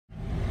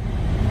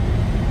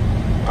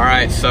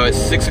Alright, so it's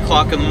 6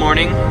 o'clock in the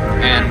morning,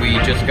 and we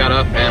just got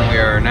up, and we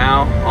are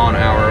now on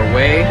our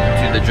way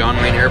to the John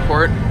Wayne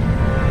Airport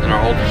in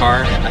our old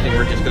car. I think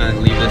we're just going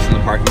to leave this in the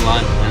parking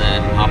lot and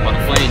then hop on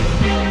a plane.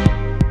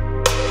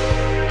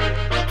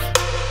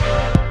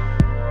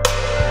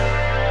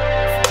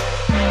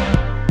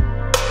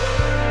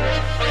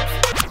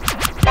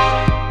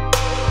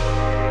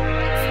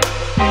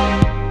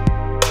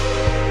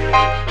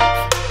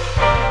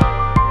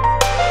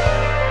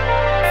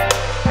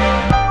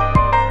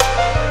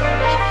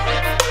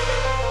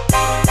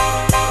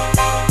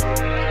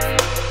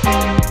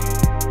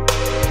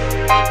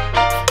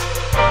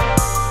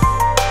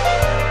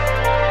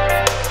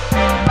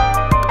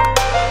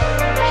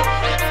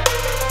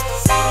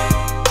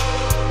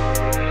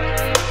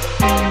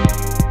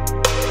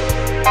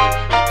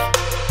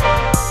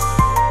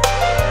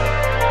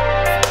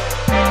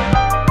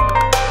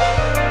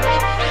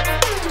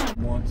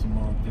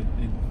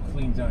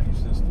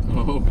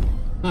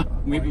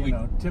 Maybe well, you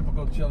know,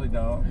 typical chili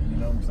dog, you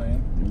know what I'm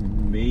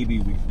saying? Maybe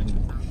we should.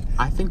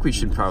 I think we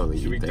should probably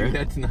eat there. Do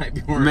that tonight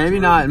before maybe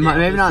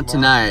not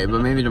tonight,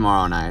 but maybe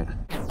tomorrow night.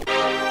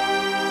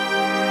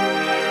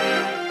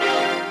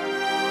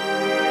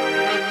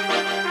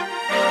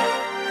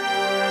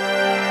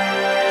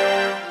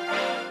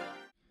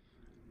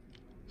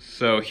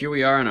 So here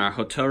we are in our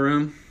hotel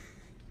room.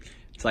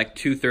 It's like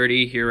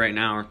 2:30 here right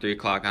now, or 3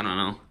 o'clock, I don't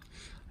know.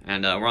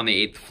 And we're on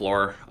the 8th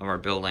floor of our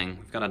building.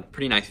 We've got a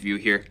pretty nice view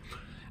here.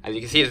 As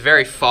you can see, it's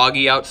very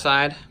foggy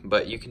outside,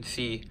 but you can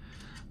see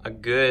a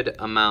good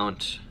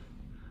amount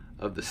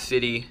of the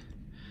city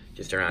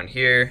just around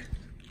here.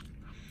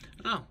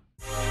 Oh.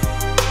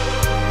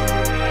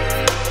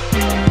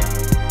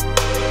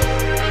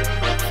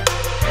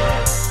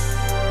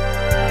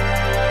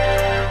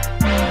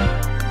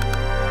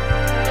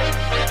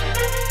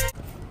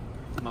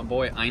 My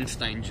boy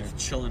Einstein just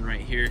chilling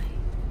right here.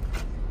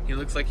 He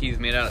looks like he's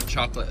made out of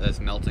chocolate that's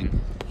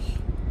melting.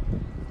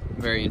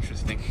 Very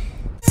interesting.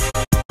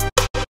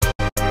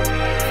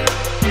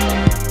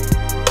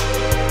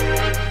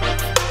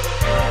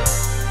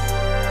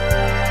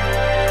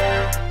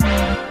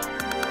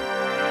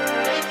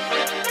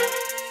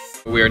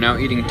 We are now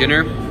eating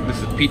dinner.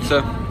 This is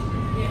pizza.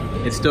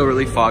 It's still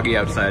really foggy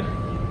outside.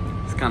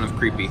 It's kind of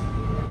creepy.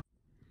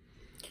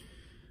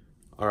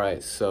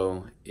 Alright,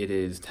 so it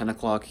is 10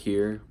 o'clock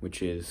here,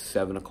 which is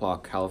 7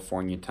 o'clock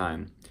California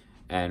time.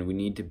 And we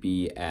need to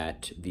be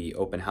at the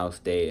open house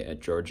day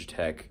at Georgia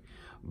Tech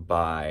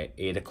by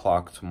 8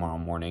 o'clock tomorrow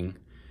morning,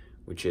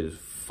 which is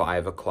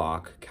 5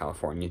 o'clock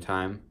California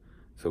time.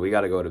 So we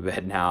gotta go to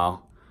bed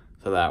now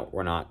so that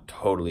we're not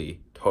totally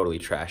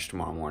trashed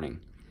tomorrow morning.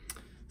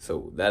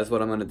 So that is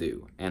what I'm gonna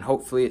do. And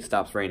hopefully it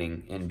stops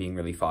raining and being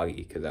really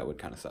foggy, because that would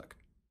kind of suck.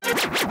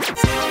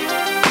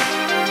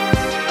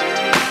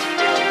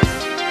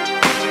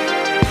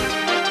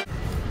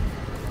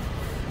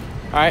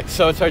 All right,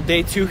 so it's our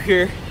day 2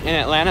 here in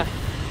Atlanta.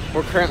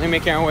 We're currently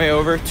making our way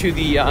over to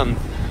the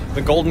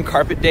Golden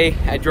Carpet Day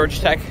at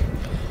Georgia Tech.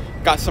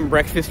 Got some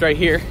breakfast right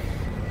here.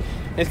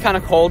 It's kind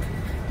of cold.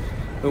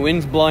 The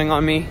wind's blowing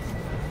on me,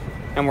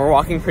 and we're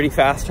walking pretty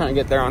fast trying to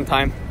get there on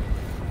time,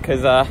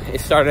 because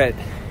it started at,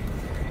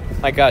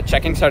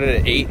 check-in started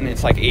at 8, and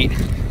it's like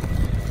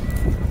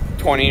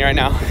 8:20 right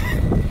now.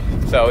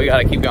 So we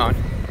gotta keep going.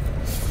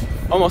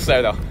 Almost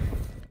there though.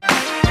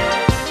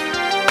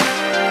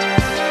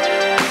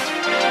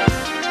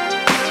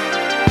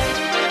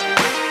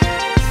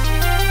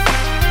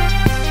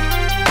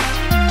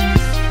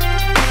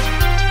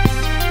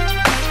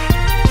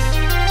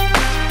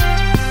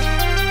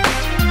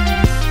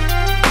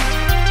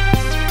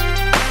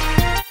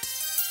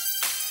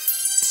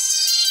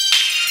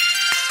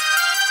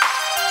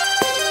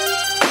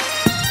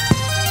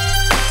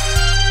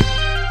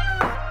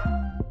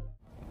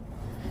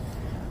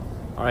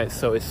 Alright,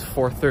 so it's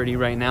 4:30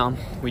 right now.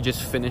 We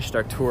just finished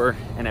our tour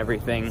and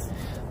everything.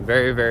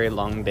 Very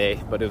long day,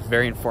 but it was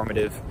very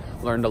informative.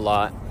 Learned a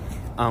lot.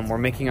 We're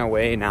making our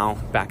way now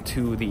back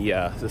to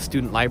the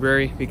student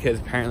library, because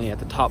apparently at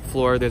the top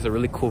floor there's a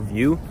really cool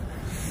view.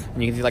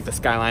 And you can see like the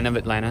skyline of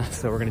Atlanta,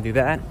 so we're gonna do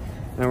that.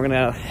 And we're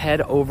gonna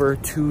head over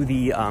to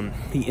the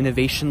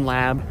Innovation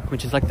Lab,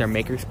 which is like their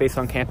makerspace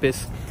on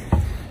campus,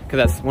 because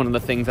that's one of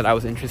the things that I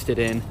was interested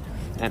in,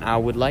 and I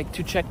would like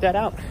to check that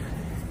out.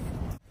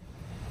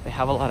 They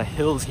have a lot of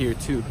hills here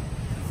too.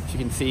 As you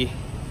can see,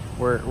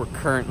 we're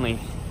currently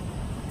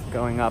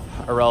going up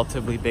a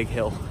relatively big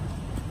hill.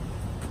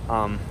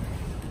 I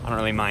don't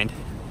really mind,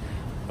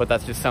 but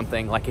that's just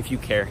something, like, if you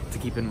care, to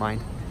keep in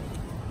mind.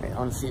 Wait, I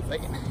want to see if I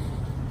can.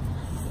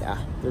 Yeah,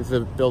 there's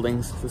the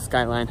buildings, the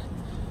skyline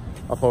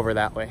up over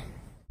that way.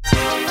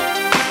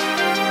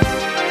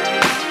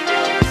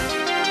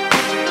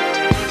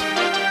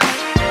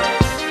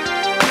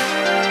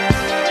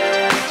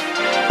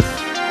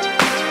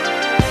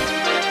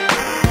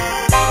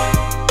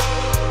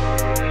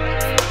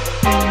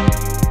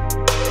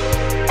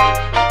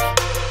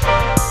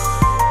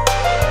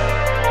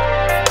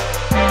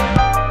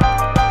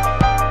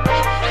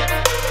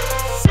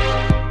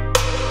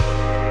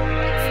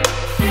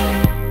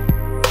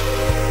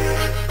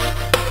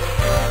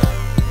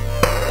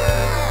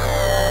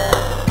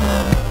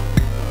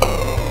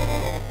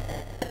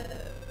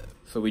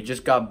 So we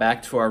just got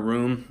back to our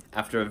room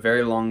after a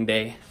very long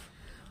day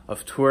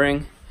of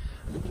touring,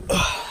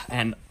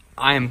 and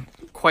I am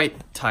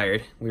quite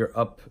tired. We were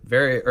up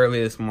very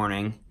early this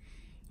morning,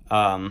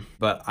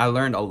 but I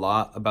learned a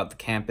lot about the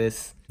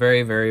campus.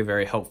 Very, very,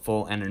 very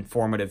helpful and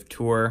informative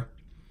tour.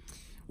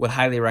 Would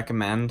highly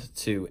recommend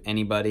to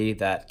anybody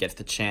that gets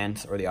the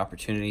chance or the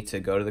opportunity to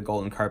go to the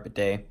Golden Carpet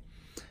Day.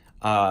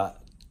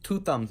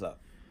 2 thumbs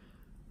up.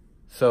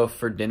 So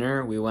for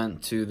dinner, we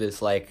went to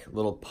this like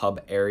little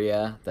pub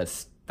area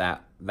that's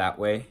that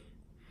way,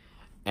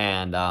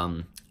 and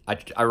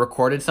I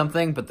recorded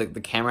something, but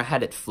the camera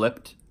had it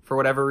flipped for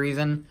whatever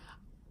reason.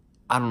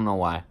 I don't know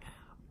why,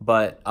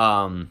 but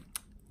I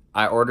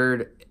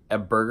ordered a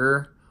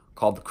burger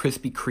called the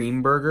Krispy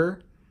Kreme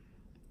burger,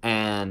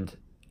 and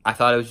I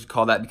thought it was just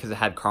called that because it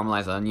had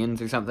caramelized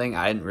onions or something.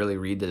 I didn't really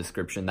read the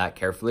description that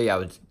carefully. I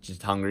was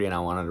just hungry and I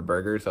wanted a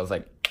burger, so I was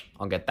like,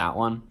 I'll get that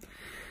one.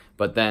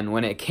 But then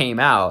when it came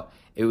out,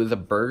 it was a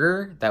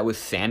burger that was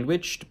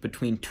sandwiched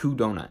between 2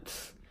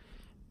 donuts.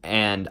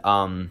 And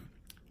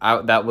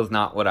that was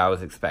not what I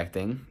was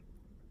expecting.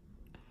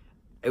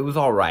 It was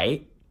all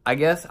right, I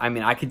guess. I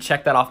mean, I could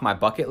check that off my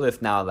bucket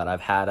list now that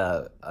I've had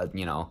a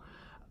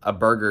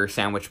burger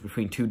sandwiched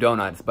between 2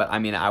 donuts. But I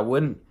mean, I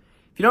wouldn't,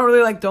 if you don't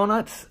really like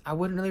donuts, I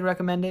wouldn't really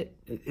recommend it.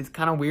 It's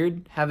kind of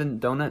weird having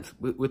donuts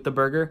with the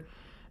burger.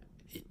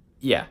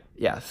 Yeah.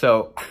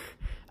 So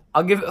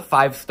I'll give it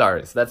 5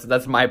 stars.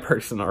 That's my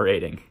personal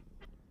rating.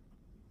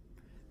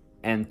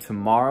 And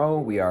tomorrow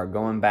we are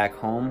going back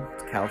home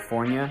to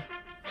California.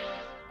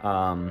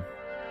 Yeah.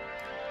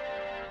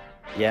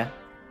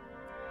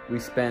 We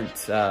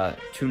spent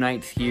 2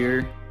 nights here.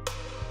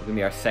 It's gonna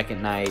be our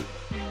 2nd night.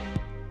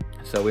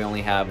 So we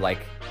only have like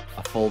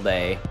a full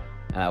day.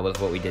 And that was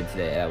what we did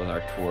today. That was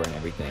our tour and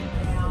everything.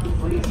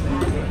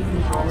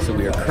 So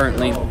we are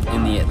currently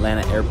in the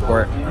Atlanta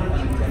airport.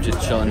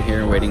 Just chilling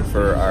here, waiting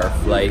for our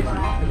flight.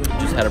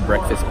 Just had a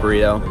breakfast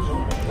burrito.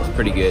 It's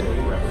pretty good.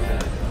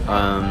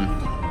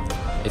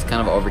 It's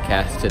kind of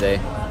overcast today,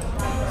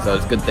 so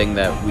it's a good thing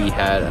that we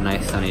had a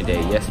nice sunny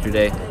day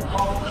yesterday.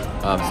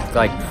 It's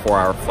like a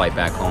 4-hour flight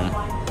back home,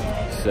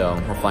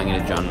 so we're flying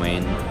into John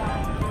Wayne.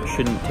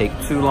 Shouldn't take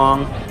too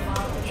long.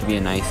 Should be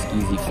a nice,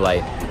 easy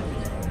flight.